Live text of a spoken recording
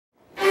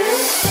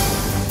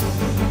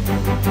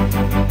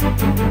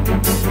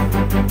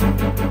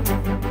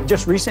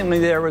Just recently,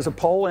 there was a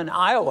poll in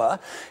Iowa,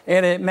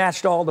 and it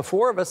matched all the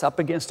four of us up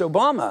against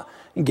Obama.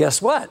 And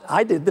guess what?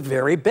 I did the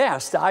very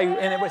best.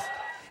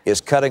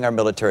 Is cutting our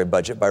military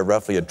budget by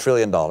roughly $1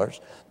 trillion.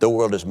 The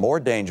world is more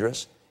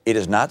dangerous. It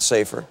is not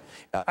safer.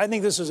 I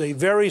think this is a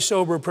very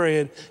sober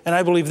period, and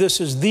I believe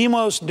this is the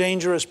most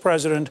dangerous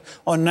president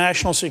on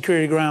national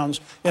security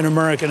grounds in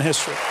American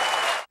history.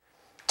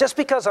 Just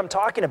because I'm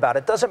talking about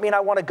it doesn't mean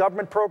I want a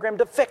government program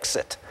to fix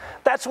it.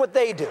 That's what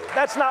they do.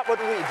 That's not what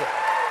we do.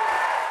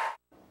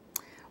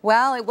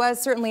 Well, it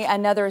was certainly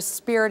another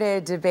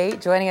spirited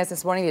debate. Joining us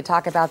this morning to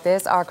talk about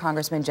this are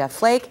Congressman Jeff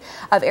Flake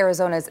of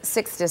Arizona's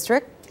 6th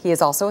District. He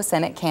is also a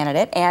Senate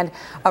candidate and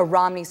a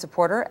Romney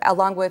supporter,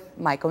 along with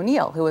Mike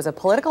O'Neill, who is a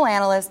political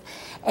analyst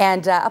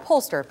and a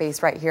pollster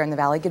based right here in the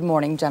Valley. Good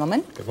morning,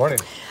 gentlemen. Good morning.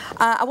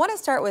 I want to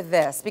start with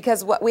this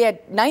because we had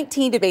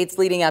 19 debates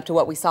leading up to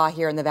what we saw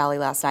here in the Valley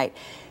last night.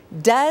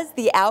 Does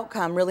the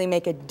outcome really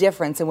make a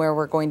difference in where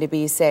we're going to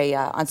be, say,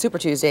 on Super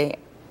Tuesday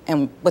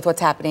and with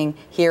what's happening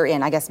here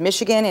in, I guess,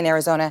 Michigan and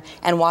Arizona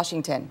and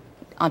Washington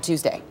on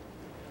Tuesday?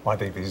 Well, I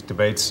think these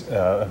debates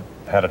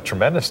had a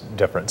tremendous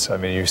difference. I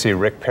mean, you see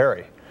Rick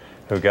Perry,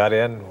 who got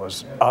in,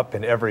 was up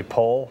in every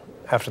poll.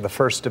 After the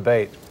first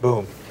debate,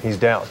 boom, he's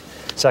down.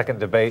 Second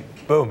debate,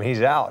 boom,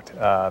 he's out.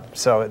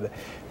 So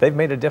they've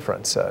made a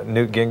difference.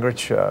 Newt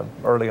Gingrich,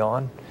 early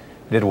on,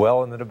 did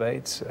well in the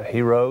debates.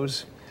 He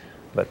rose,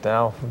 but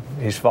now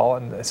he's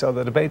fallen. So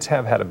the debates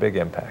have had a big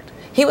impact.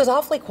 He was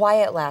awfully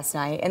quiet last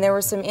night, and there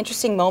were some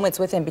interesting moments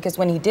with him because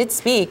when he did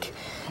speak,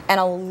 and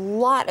a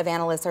lot of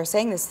analysts are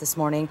saying this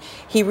morning,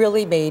 he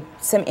really made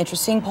some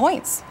interesting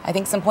points. I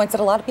think some points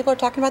that a lot of people are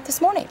talking about this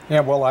morning.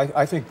 Yeah, well,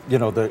 I think, you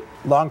know, the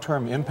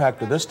long-term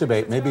impact of this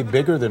debate may be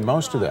bigger than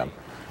most of them.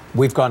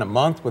 We've gone a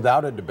month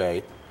without a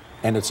debate,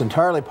 and it's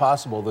entirely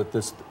possible that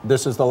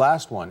this is the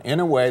last one.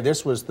 In a way,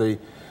 this was the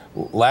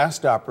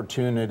last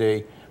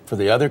opportunity for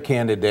the other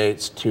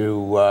candidates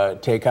to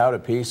take out a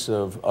piece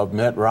of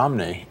Mitt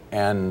Romney,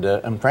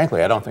 and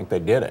frankly, I don't think they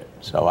did it.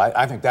 So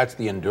I think that's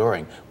the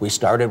enduring. We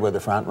started with a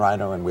front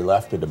runner, and we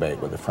left the debate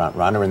with a front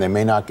runner, and they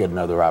may not get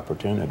another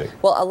opportunity.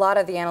 Well, a lot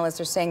of the analysts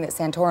are saying that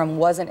Santorum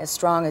wasn't as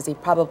strong as he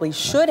probably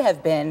should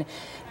have been,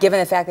 given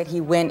the fact that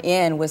he went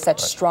in with such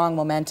strong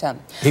momentum.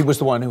 He was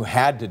the one who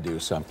had to do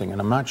something, and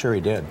I'm not sure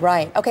he did.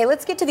 Right. Okay,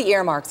 let's get to the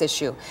earmarks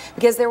issue,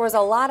 because there was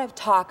a lot of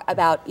talk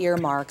about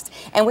earmarks,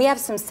 and we have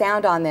some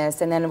sound on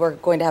this, and then we're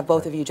going to have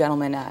both of you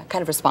gentlemen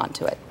kind of respond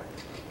to it.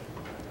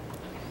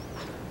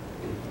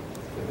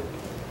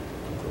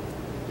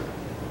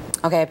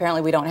 Okay,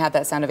 apparently we don't have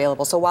that sound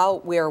available. So while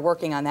we are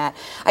working on that,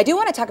 I do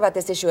want to talk about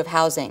this issue of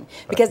housing,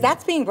 because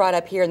that's being brought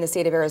up here in the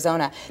state of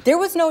Arizona. There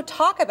was no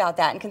talk about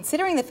that, and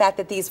considering the fact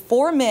that these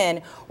 4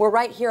 men were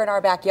right here in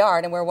our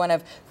backyard, and we're one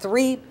of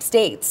 3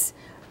 states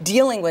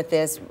dealing with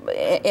this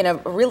in a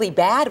really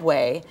bad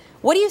way,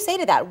 what do you say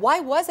to that? Why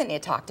wasn't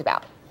it talked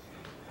about?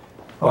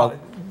 Well,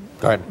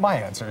 go ahead. My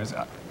answer is,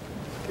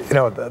 you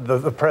know,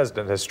 the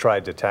president has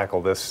tried to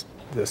tackle this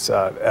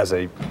as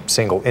a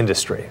single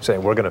industry,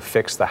 saying we're going to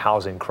fix the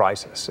housing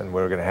crisis, and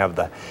we're going to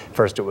have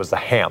first it was the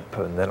HAMP,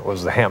 and then it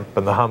was the hemp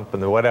and the hump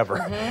and the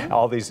whatever,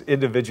 all these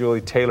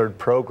individually tailored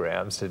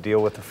programs to deal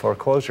with the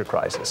foreclosure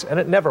crisis, and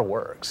it never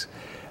works.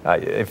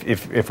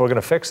 If we're going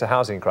to fix the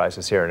housing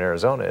crisis here in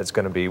Arizona, it's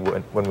going to be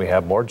when we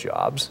have more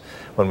jobs,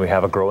 when we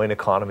have a growing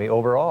economy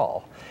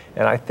overall.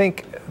 And I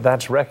think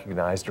that's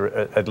recognized, or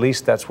at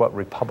least that's what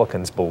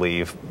Republicans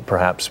believe,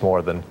 perhaps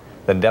more than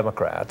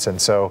Democrats.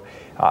 And so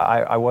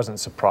I wasn't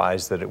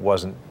surprised that it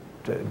wasn't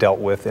dealt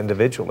with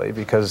individually,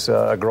 because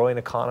a growing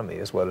economy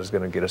is what is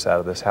going to get us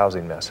out of this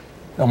housing mess.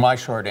 Well, my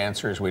short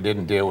answer is we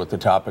didn't deal with the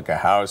topic of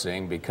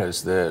housing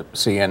because the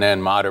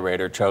CNN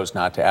moderator chose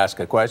not to ask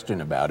a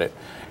question about it,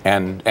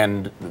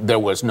 and there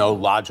was no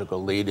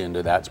logical lead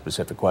into that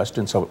specific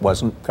question, so it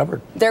wasn't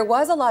covered. There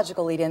was a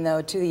logical lead in,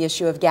 though, to the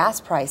issue of gas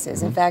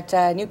prices. In fact,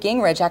 Newt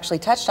Gingrich actually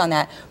touched on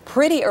that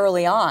pretty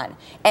early on,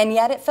 and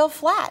yet it fell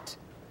flat.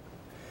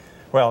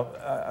 Well,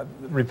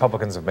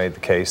 Republicans have made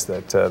the case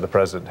that the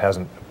president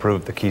hasn't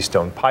approved the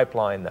Keystone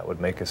Pipeline. That would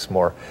make us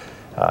more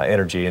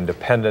energy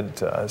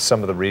independent.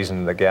 Some of the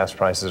reason the gas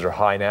prices are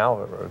high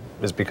now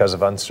is because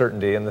of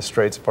uncertainty in the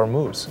Straits of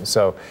Hormuz.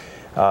 So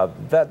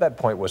that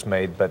point was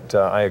made, but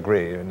I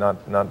agree, not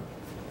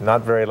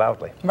very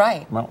loudly.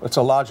 Right. Well, it's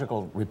a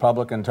logical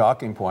Republican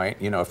talking point.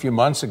 You know, a few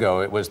months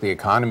ago, it was the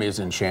economy is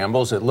in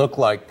shambles. It looked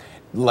like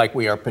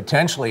we are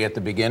potentially at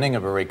the beginning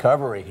of a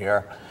recovery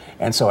here.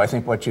 And so I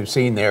think what you've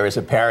seen there is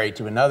a parry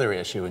to another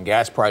issue, and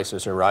gas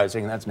prices are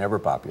rising. That's never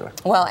popular.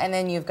 Well, and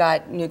then you've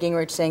got Newt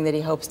Gingrich saying that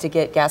he hopes to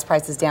get gas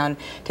prices down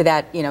to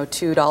that,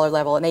 $2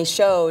 level. And they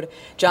showed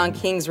John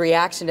King's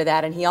reaction to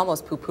that, and he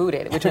almost poo-pooed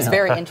it, which was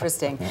very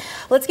interesting.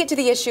 Let's get to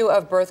the issue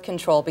of birth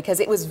control, because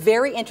it was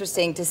very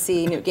interesting to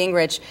see Newt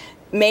Gingrich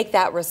make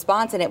that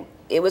response, and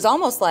it was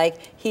almost like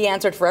he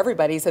answered for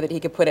everybody so that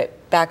he could put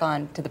it back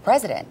on to the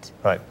president.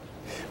 Right.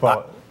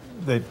 Well,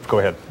 go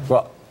ahead.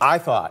 Well, I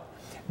thought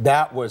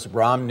that was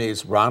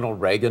Romney's Ronald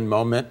Reagan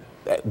moment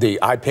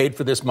I paid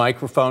for this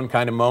microphone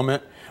kind of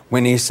moment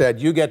when he said,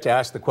 you get to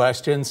ask the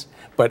questions,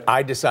 but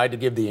I decide to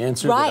give the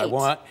answer that I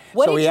want.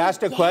 So he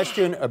asked a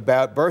question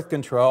about birth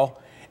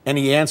control, and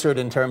he answered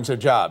in terms of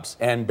jobs.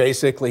 And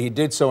basically, he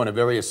did so in a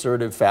very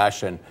assertive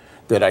fashion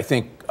that I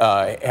think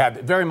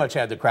very much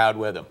had the crowd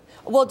with him.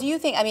 Well, do you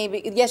think, I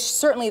mean, yes,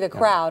 certainly the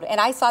crowd. And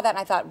I saw that and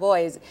I thought,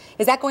 boy,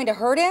 is that going to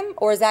hurt him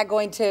or is that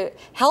going to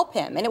help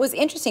him? And it was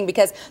interesting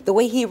because the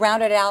way he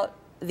rounded out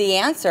the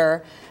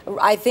answer,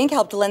 I think,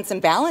 helped lend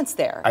some balance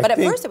there. But at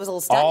first it was a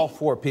little stunning. All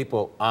four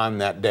people on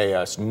that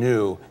dais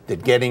knew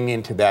that getting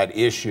into that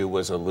issue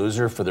was a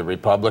loser for the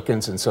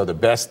Republicans, and so the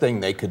best thing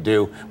they could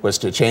do was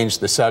to change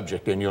the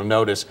subject. And you'll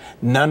notice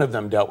none of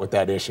them dealt with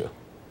that issue.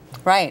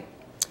 Right.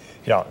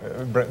 Yeah,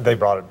 they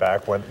brought it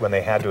back when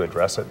they had to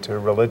address it to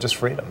religious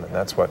freedom, and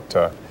that's what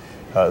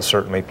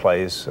certainly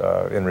plays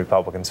in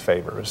Republicans'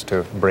 favor, is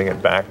to bring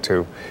it back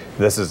to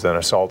this is an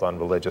assault on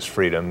religious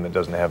freedom that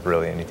doesn't have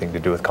really anything to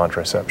do with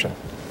contraception.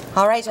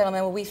 All right,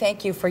 gentlemen. Well, we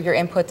thank you for your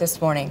input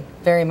this morning.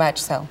 Very much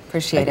so.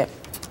 Appreciate it.